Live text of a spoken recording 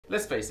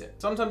Let's face it,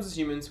 sometimes as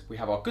humans, we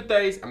have our good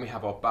days and we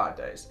have our bad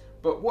days.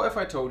 But what if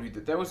I told you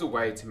that there was a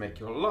way to make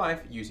your life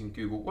using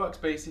Google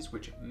Workspaces,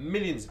 which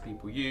millions of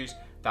people use,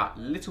 that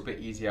little bit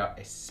easier,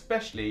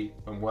 especially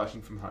when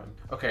working from home?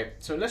 Okay,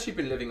 so unless you've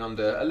been living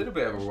under a little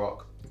bit of a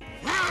rock,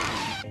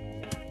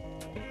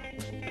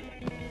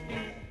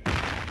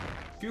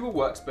 Google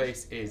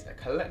Workspace is a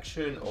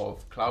collection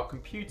of cloud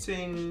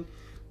computing,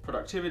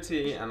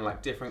 productivity, and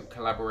like different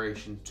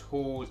collaboration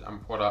tools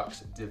and products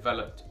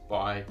developed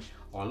by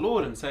our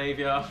Lord and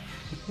Savior,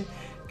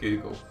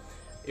 Google.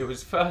 It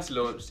was first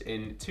launched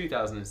in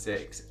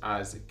 2006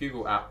 as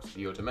Google Apps for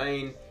your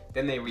domain,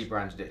 then they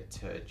rebranded it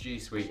to G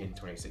Suite in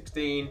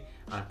 2016,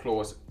 and of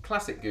course,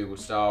 classic Google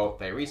style,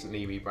 they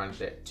recently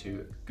rebranded it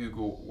to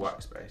Google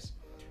Workspace.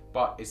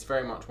 But it's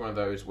very much one of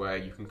those where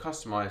you can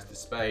customize the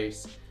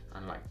space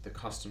and like the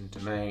custom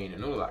domain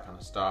and all that kind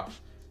of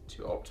stuff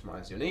to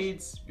optimize your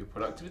needs, your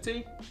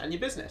productivity, and your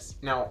business.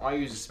 Now, I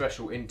use a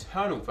special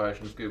internal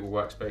version of Google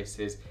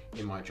Workspaces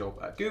in my job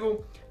at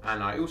Google,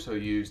 and I also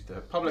use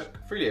the public,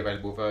 freely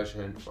available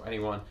version for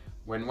anyone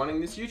when running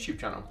this YouTube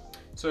channel.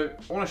 So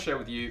I want to share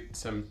with you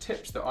some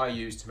tips that I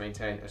use to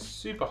maintain a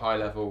super high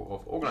level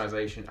of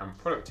organization and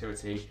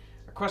productivity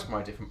across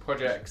my different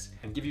projects,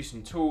 and give you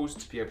some tools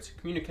to be able to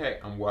communicate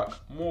and work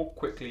more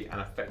quickly and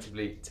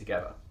effectively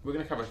together. We're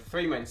going to cover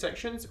 3 main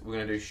sections. We're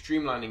going to do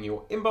streamlining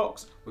your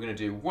inbox, we're going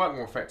to do work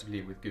more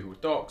effectively with Google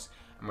Docs,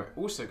 and we're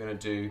also going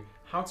to do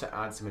how to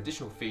add some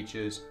additional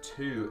features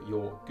to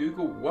your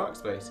Google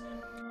Workspace.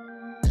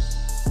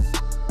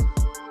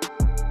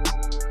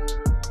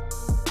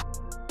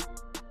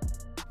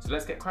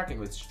 Let's get cracking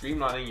with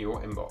streamlining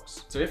your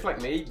inbox. So if, like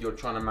me, you're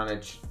trying to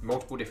manage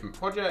multiple different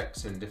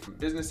projects and different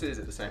businesses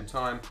at the same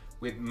time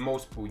with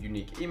multiple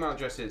unique email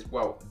addresses,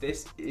 well,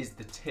 this is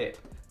the tip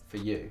for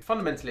you.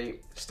 Fundamentally,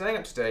 staying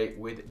up to date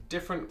with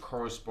different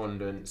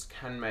correspondence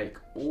can make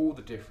all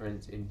the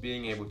difference in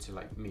being able to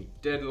like meet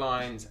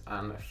deadlines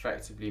and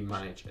effectively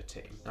manage a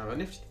team. Now, the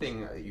nifty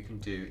thing that you can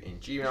do in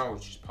Gmail,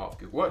 which is part of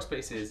Google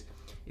Workspaces,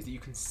 is that you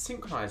can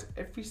synchronize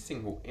every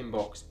single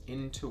inbox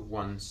into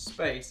one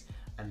space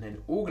and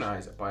then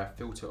organize it by a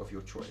filter of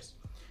your choice.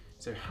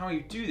 So how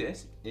you do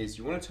this is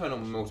you want to turn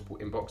on multiple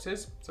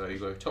inboxes. So you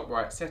go top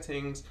right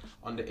settings,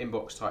 under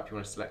inbox type you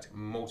want to select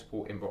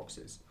multiple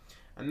inboxes.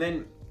 And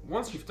then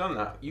once you've done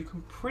that, you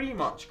can pretty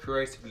much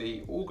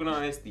creatively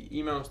organize the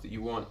emails that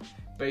you want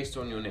based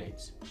on your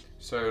needs.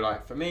 So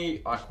like for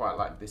me, I quite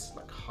like this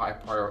like high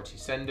priority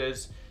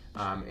senders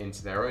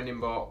into their own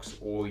inbox,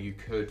 or you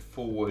could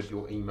forward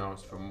your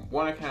emails from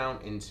one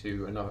account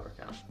into another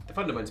account. The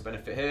fundamental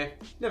benefit here,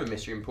 never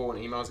miss your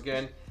important emails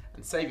again,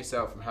 and save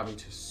yourself from having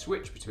to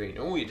switch between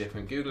all your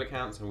different Google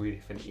accounts and all your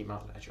different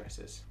email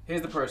addresses.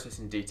 Here's the process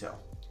in detail.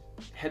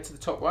 Head to the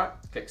top right,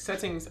 click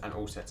settings and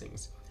all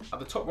settings. At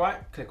the top right,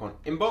 click on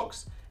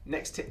inbox.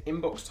 Next to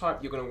inbox type,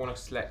 you're going to want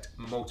to select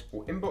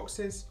multiple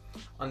inboxes.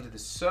 Under the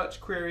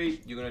search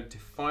query, you're going to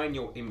define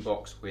your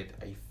inbox with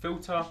a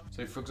filter.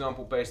 So for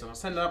example, based on a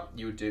sender,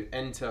 you would do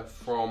enter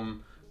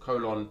from :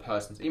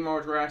 person's email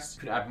address. You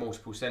can add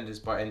multiple senders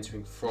by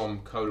entering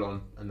from :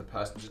 and the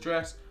person's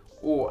address,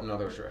 or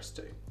another address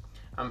too.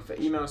 And for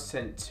emails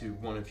sent to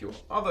one of your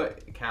other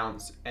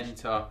accounts,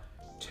 enter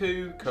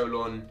to :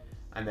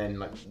 and then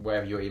like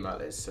wherever your email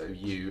is, so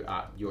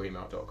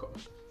you@youremail.com.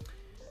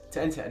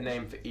 To enter a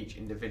name for each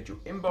individual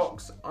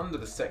inbox, under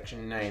the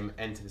section name,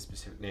 enter the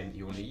specific name that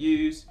you want to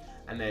use,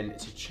 and then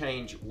to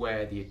change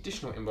where the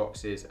additional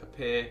inboxes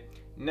appear,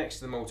 next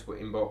to the multiple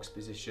inbox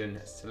position,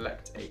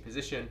 select a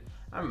position,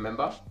 and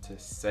remember to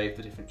save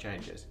the different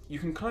changes. You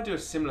can kind of do a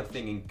similar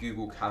thing in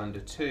Google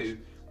Calendar too,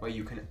 where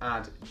you can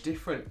add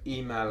different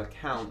email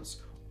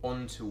accounts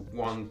onto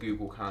one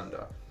Google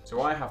Calendar.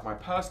 So I have my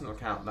personal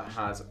account that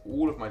has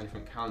all of my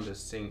different calendars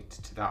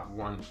synced to that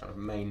one kind of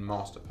main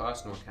master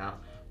personal account,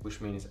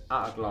 which means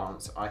at a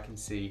glance I can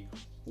see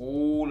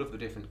all of the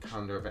different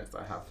calendar events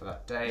that I have for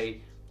that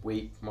day,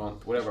 week,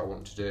 month, whatever I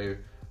want to do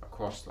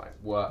across like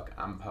work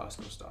and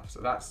personal stuff. So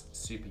that's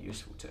super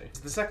useful too.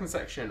 So the second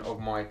section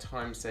of my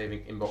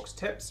time-saving inbox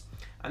tips,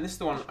 and this is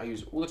the one I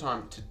use all the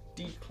time to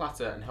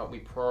declutter and help me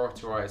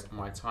prioritize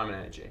my time and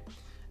energy.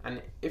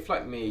 And if,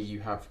 like me, you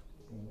have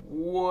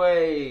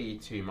way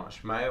too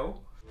much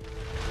mail,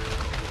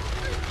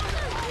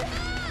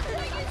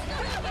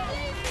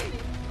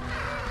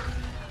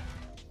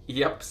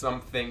 yep,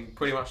 something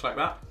pretty much like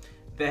that,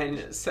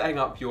 then setting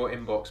up your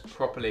inbox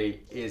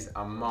properly is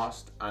a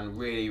must and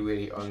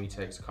really only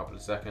takes a couple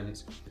of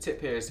seconds. The tip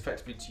here is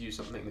effectively to use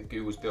something that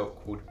Google's built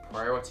called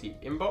Priority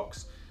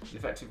Inbox. And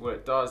effectively what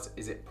it does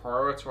is it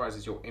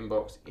prioritizes your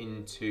inbox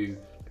into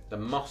the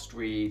must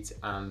reads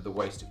and the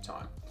waste of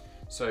time.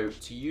 So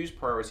to use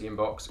Priority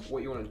Inbox,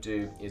 what you want to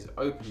do is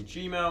open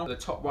Gmail. At the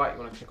top right, you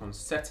want to click on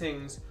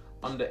Settings.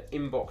 Under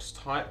Inbox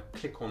Type,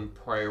 click on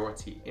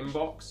Priority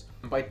Inbox.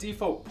 And by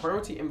default,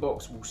 Priority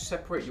Inbox will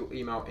separate your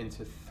email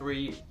into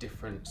 3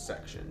 different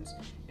sections: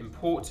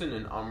 important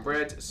and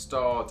unread,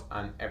 starred,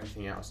 and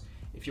everything else.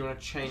 If you want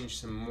to change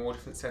some more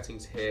different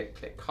settings here,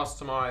 click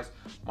Customize.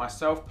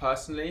 Myself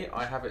personally,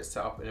 I have it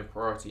set up in a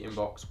Priority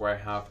Inbox where I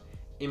have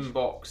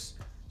inbox,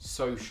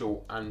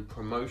 social, and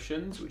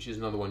promotions, which is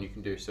another one you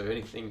can do. So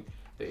anything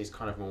that is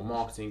kind of more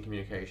marketing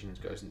communications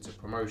goes into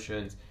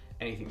promotions.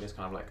 Anything that's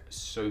kind of like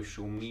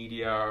social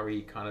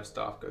media-y kind of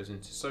stuff goes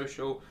into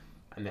social.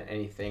 And then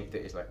anything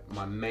that is like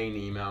my main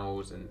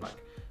emails and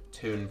like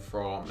to and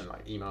from and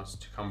like emails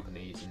to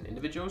companies and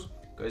individuals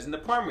goes in the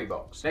primary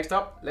box. Next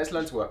up, let's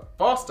learn to work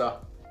faster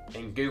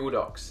in Google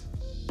Docs.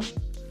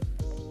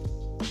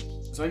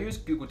 So I use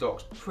Google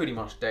Docs pretty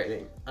much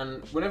daily,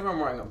 and whenever I'm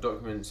writing up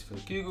documents for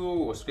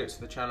Google or scripts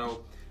for the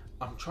channel,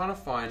 I'm trying to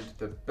find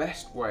the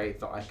best way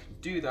that I can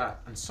do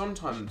that. And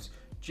sometimes,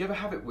 do you ever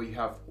have it where you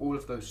have all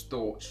of those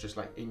thoughts just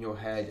like in your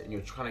head and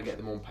you're trying to get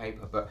them on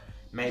paper, but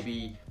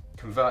maybe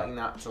converting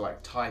that to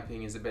like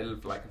typing is a bit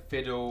of like a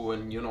fiddle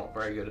and you're not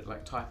very good at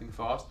like typing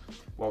fast?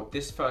 Well,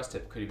 this first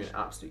tip could have been an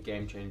absolute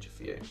game changer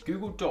for you.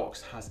 Google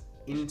Docs has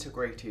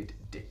integrated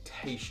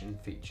dictation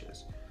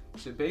features.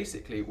 So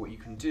basically what you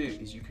can do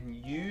is you can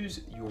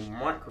use your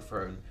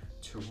microphone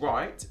to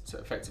write, so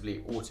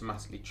effectively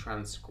automatically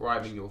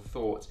transcribing your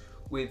thoughts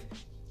with,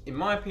 in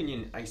my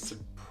opinion, a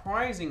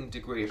surprising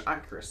degree of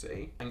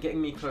accuracy and getting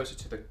me closer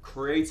to the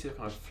creative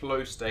kind of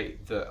flow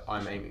state that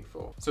I'm aiming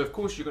for. So of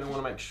course you're going to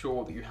want to make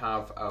sure that you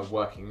have a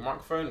working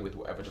microphone with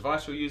whatever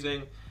device you're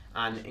using,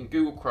 and in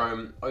Google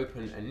Chrome,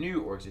 open a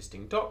new or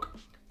existing doc,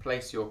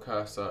 place your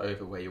cursor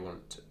over where you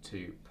want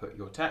to put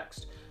your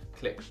text,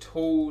 click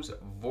Tools,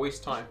 Voice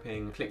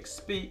Typing, click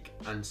Speak,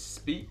 and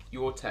speak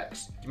your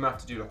text. You might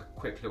have to do like a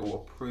quick little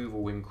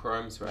approval in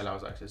Chrome so it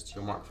allows access to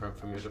your microphone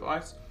from your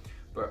device.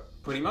 But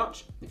pretty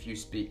much, if you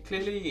speak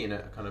clearly in a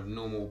kind of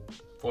normal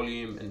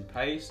volume and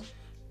pace,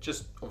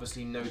 just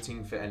obviously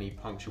noting for any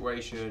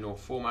punctuation or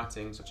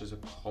formatting, such as a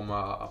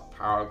comma, a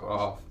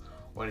paragraph,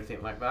 or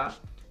anything like that,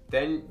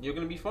 then you're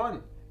going to be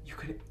fine. You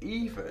can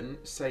even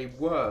say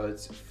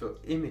words for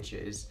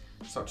images,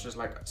 such as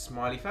like a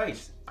smiley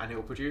face, and it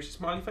will produce a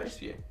smiley face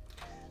for you,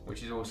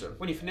 which is awesome.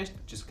 When you're finished,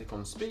 just click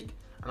on Speak.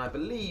 And I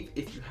believe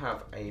if you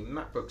have a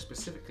MacBook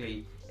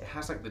specifically, it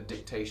has like the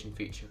dictation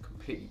feature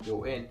completely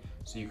built in,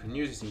 so you can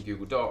use this in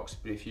Google Docs,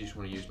 but if you just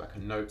want to use like a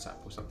Notes app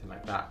or something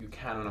like that, you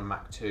can on a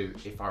Mac too,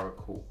 if I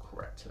recall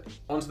correctly.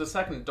 On to the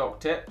second doc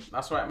tip.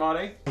 That's right,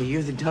 Marty? Hey,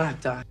 you're the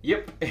doc.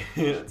 Yep.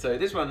 So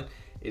this one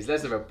is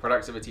less of a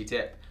productivity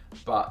tip,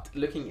 but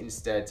looking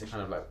instead to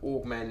kind of like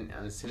augment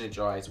and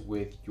synergize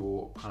with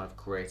your kind of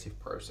creative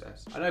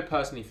process. I know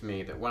personally for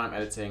me that when I'm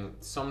editing,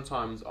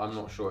 sometimes I'm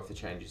not sure if the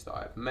changes that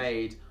I've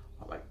made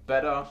are like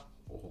better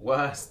or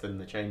worse than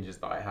the changes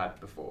that I had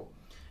before.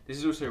 This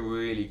is also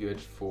really good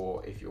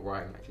for if you're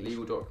writing like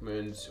legal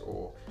documents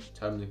or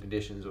terms and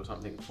conditions or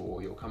something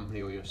for your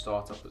company or your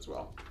startup as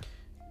well.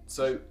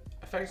 So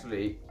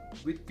effectively,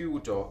 with Google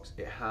Docs,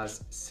 it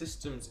has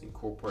systems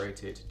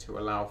incorporated to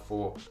allow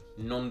for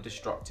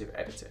non-destructive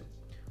editing.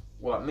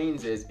 What that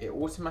means is it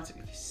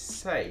automatically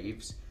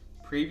saves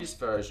previous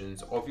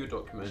versions of your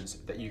documents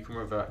that you can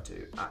revert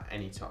to at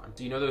any time.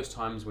 Do you know those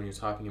times when you're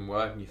typing in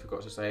Word and you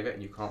forgot to save it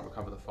and you can't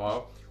recover the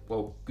file?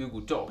 Well, Google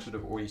Docs would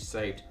have already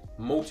saved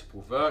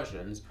multiple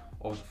versions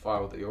of the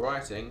file that you're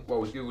writing.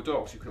 Well, with Google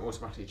Docs, you can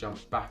automatically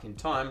jump back in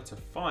time to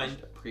find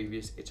a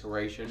previous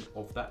iteration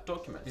of that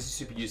document. This is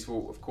super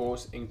useful, of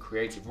course, in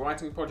creative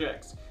writing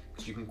projects,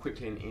 because you can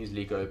quickly and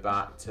easily go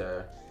back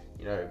to,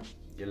 you know,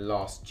 your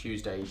last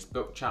Tuesday's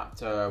book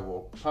chapter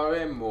or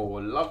poem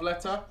or love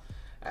letter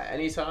at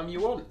any time you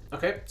want.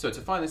 Okay, so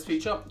to find this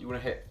feature, you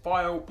want to hit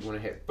File, you want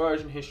to hit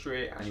Version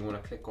History, and you want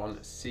to click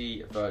on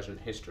See Version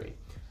History.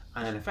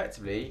 And then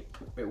effectively,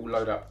 it will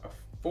load up a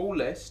full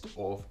list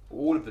of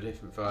all of the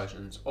different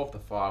versions of the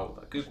file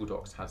that Google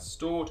Docs has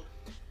stored.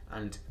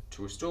 And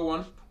to restore one,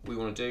 what we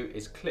want to do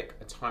is click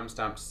a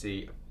timestamp to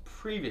see a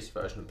previous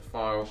version of the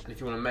file. And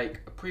if you want to make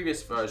a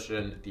previous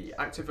version the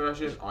active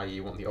version, i.e.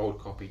 you want the old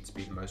copy to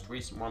be the most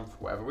recent one for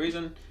whatever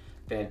reason,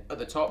 then at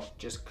the top,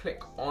 just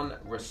click on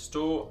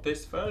Restore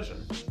this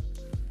version.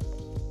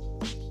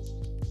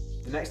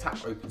 The next tab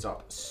opens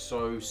up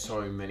so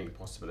many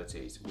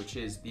possibilities, which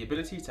is the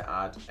ability to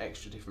add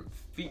extra different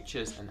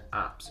features and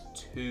apps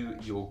to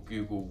your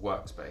Google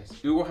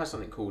Workspace. Google has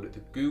something called the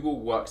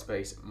Google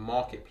Workspace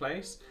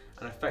Marketplace,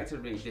 and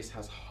effectively this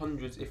has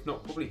hundreds, if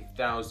not probably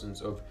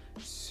thousands, of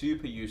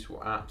super useful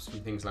apps,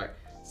 from things like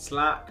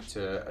Slack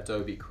to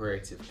Adobe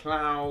Creative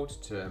Cloud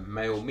to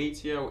Mail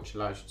Meteor, which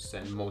allows you to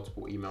send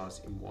multiple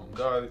emails in one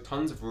go.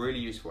 Tons of really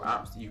useful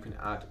apps that you can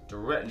add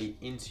directly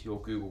into your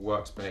Google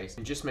Workspace,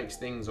 and just makes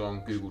things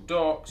on Google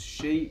Docs,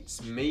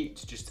 Sheets,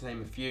 Meet, just to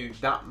name a few,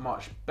 that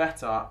much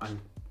better,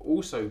 and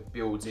also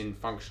builds in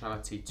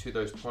functionality to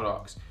those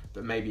products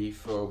that maybe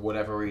for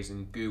whatever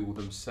reason Google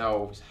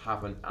themselves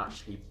haven't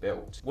actually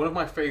built. One of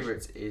my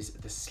favorites is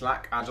the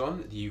Slack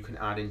add-on that you can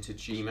add into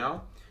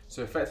Gmail.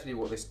 So effectively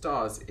what this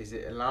does is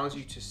it allows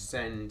you to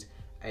send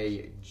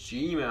a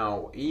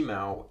Gmail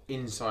email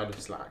inside of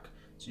Slack.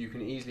 So you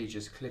can easily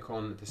just click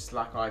on the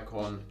Slack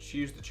icon,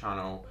 choose the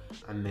channel,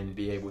 and then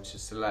be able to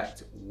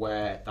select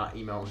where that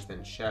email is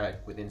then shared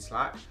within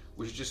Slack,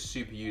 which is just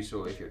super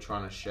useful if you're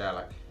trying to share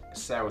like a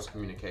sales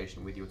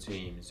communication with your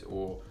teams,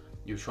 or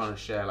you're trying to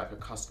share like a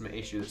customer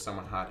issue that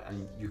someone had,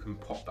 and you can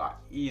pop that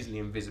easily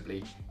and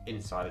visibly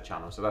inside a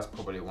channel. So that's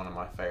probably one of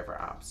my favorite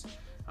apps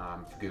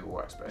for Google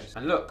Workspace.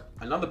 And look,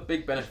 another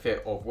big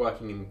benefit of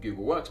working in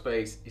Google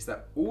Workspace is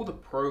that all the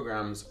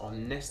programs are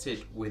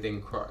nested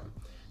within Chrome.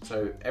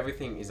 So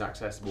everything is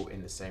accessible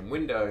in the same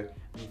window.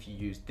 And if you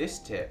use this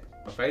tip,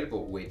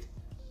 available with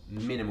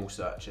minimal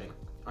searching.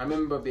 I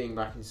remember being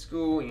back in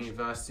school,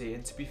 university,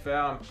 and to be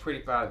fair, I'm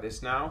pretty bad at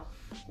this now,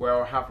 where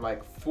I'll have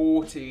like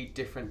 40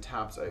 different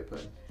tabs open,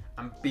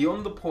 and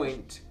beyond the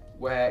point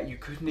where you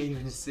couldn't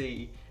even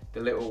see the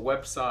little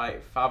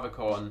website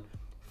favicon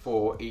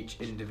for each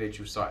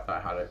individual site that I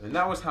had open. And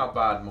that was how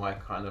bad my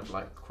kind of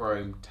like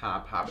Chrome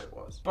tab habit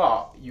was.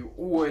 But you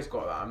always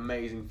got that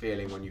amazing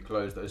feeling when you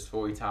close those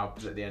 40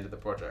 tabs at the end of the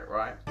project,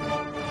 right?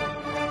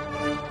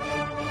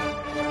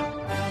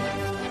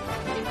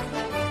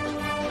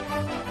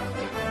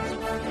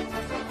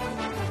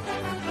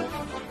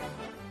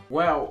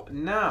 Well,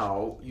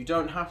 now you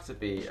don't have to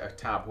be a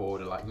tab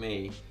hoarder like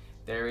me.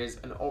 There is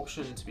an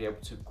option to be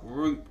able to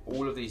group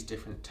all of these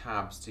different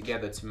tabs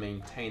together to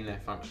maintain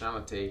their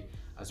functionality,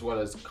 as well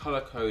as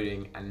color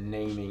coding and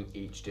naming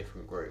each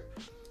different group.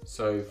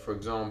 So for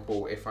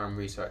example, if I'm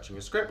researching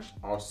a script,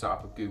 I'll set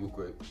up a Google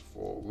group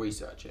for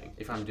researching.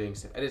 If I'm doing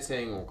some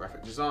editing or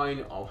graphic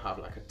design, I'll have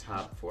like a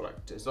tab for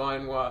like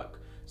design work.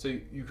 So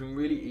you can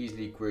really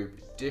easily group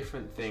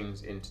different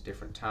things into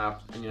different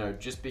tabs, and you know,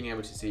 just being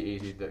able to see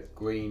easily that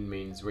green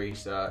means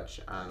research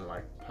and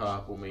like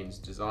purple means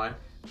design,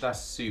 that's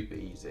super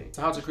easy.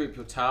 So how to group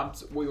your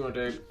tabs? What you want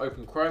to do,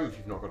 open Chrome if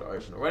you've not got it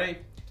open already,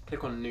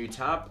 click on New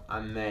Tab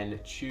and then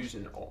choose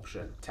an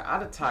option. To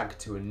add a tag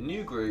to a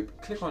new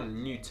group, click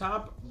on New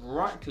Tab,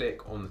 right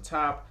click on the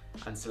tab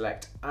and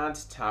select Add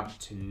Tab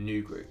to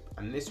New Group,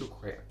 and this will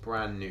create a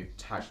brand new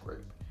tag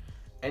group.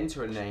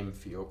 Enter a name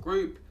for your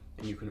group,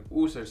 and you can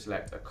also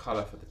select a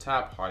color for the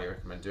tab, highly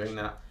recommend doing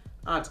that.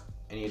 Add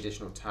any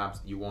additional tabs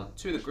that you want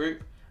to the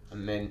group,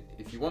 and then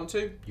if you want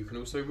to, you can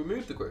also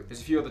remove the group.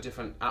 There's a few other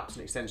different apps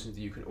and extensions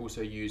that you can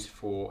also use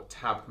for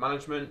tab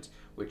management,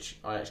 which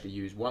I actually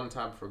use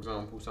OneTab, for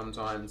example,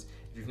 sometimes.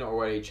 If you've not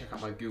already, check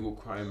out my Google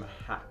Chrome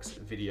hacks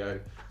video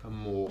for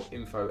more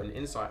info and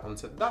insight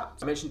onto that.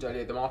 I mentioned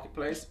earlier the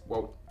marketplace.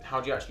 Well,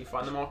 how do you actually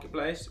find the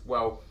marketplace?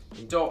 Well,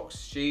 in docs,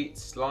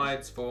 sheets,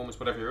 slides, forms,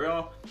 whatever you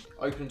are,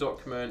 open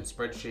document,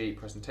 spreadsheet,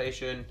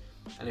 presentation,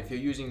 and if you're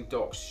using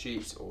docs,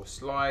 sheets, or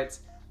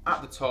slides,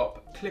 at the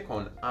top, click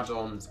on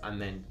add-ons and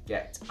then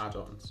get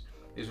add-ons.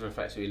 This will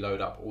effectively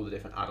load up all the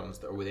different add-ons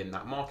that are within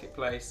that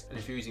marketplace. And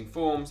if you're using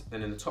forms,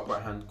 then in the top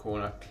right-hand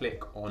corner,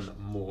 click on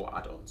more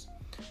add-ons.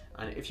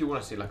 And if you want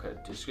to see like a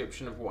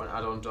description of what an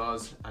add-on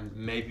does, and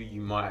maybe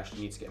you might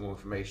actually need to get more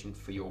information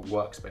for your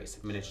workspace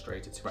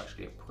administrator to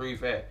actually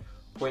approve it,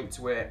 point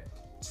to it.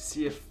 To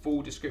see a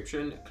full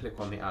description, click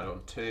on the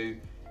add-on too.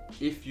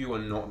 If you are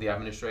not the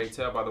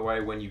administrator, by the way,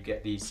 when you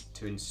get these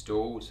to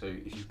install, so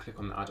if you click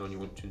on the add-on you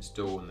want to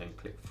install and then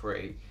click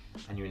free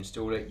and you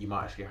install it, you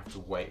might actually have to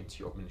wait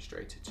until your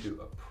administrator to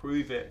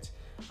approve it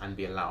and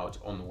be allowed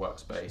on the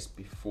workspace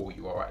before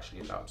you are actually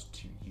allowed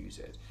to use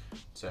it.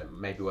 So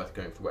maybe worth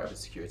going through whatever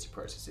security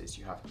processes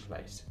you have in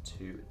place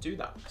to do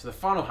that. So the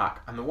final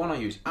hack, and the one I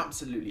use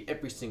absolutely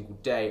every single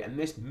day, and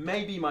this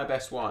may be my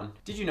best one.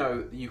 Did you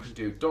know that you can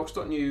do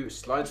docs.new,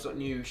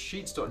 slides.new,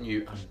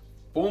 sheets.new, and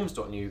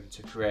forms.new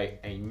to create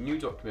a new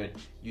document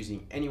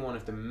using any one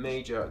of the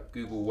major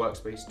Google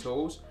Workspace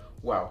tools?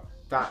 Well,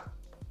 that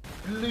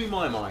blew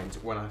my mind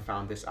when I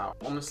found this out.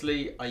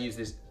 Honestly, I use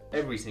this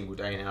every single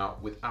day now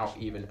without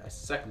even a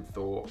second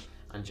thought,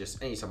 and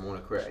just anytime I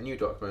want to create a new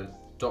document,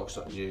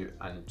 docs.new,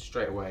 and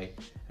straight away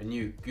a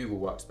new Google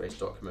Workspace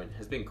document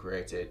has been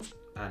created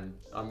and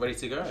I'm ready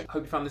to go.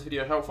 Hope you found this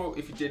video helpful.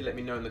 If you did, let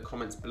me know in the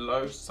comments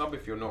below, sub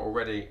if you're not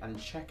already,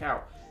 and check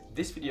out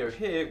this video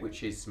here,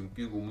 which is some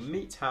Google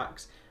Meet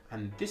hacks,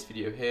 and this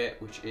video here,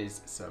 which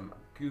is some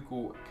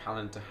Google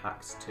Calendar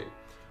hacks too.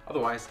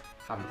 Otherwise,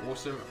 have an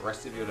awesome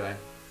rest of your day.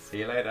 See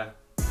you later.